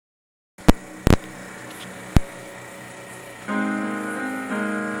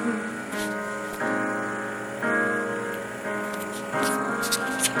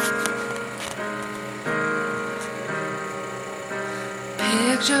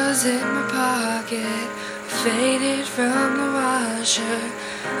pictures in my pocket, faded from the washer.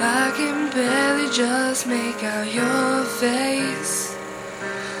 I can barely just make out your face.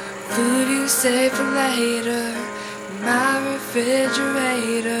 Food you save for later in my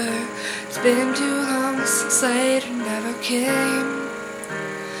refrigerator. It's been too long since later never came.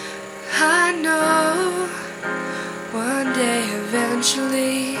 I know one day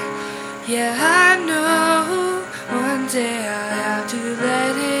eventually, yeah, I know one day I have to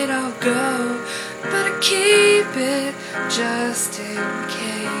let it all go, but I keep it just in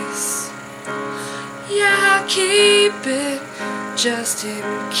case. Yeah, I keep it just in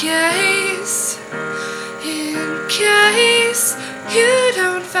case. In case you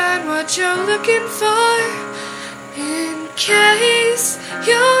don't find what you're looking for. In case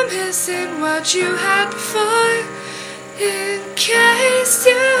you're missing what you had before. In case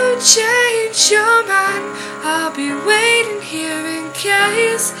you change your mind, I'll be waiting here. In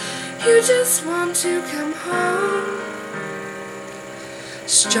case you just want to come home.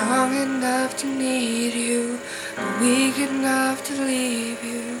 Strong enough to need you, but weak enough to leave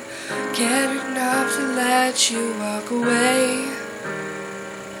you. Care enough to let you walk away.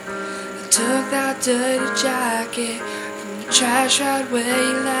 I took that dirty jacket from the trash right where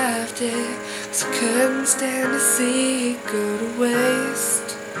you left it, 'cause I couldn't stand to see it go to waste.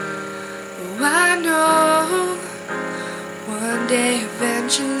 Oh, I know one day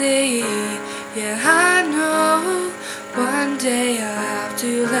eventually, yeah, I know one day I'll have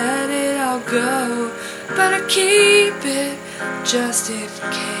to let it all go, but I keep it just in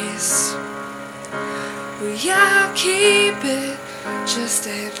case. Well, yeah, I'll keep it just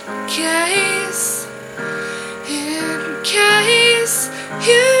in case. In case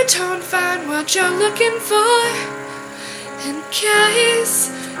you don't find what you're looking for. In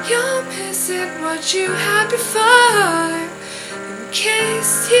case you're missing what you had before. In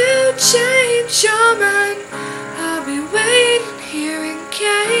case you change your mind, I'll be waiting here. In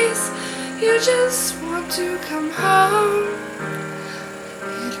case you just want to come home.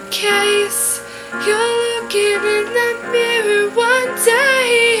 In case you're looking in that mirror one day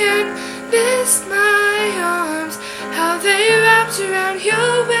and miss my arms, how they wrapped around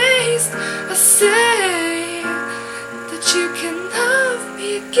your waist. I say that you can love me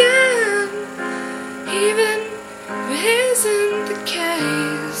again, even if it isn't the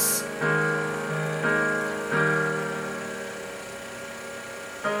case.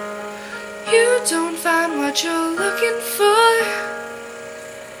 You don't find what you're looking for.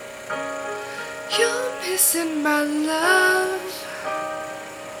 You're missing my love.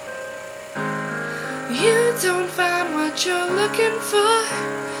 You don't find what you're looking for.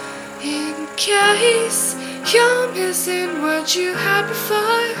 In case you're missing what you had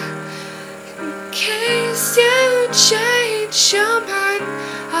before. In case you change your mind,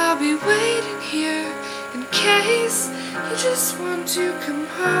 I'll be waiting here. In case you just want to come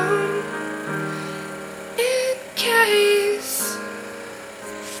home.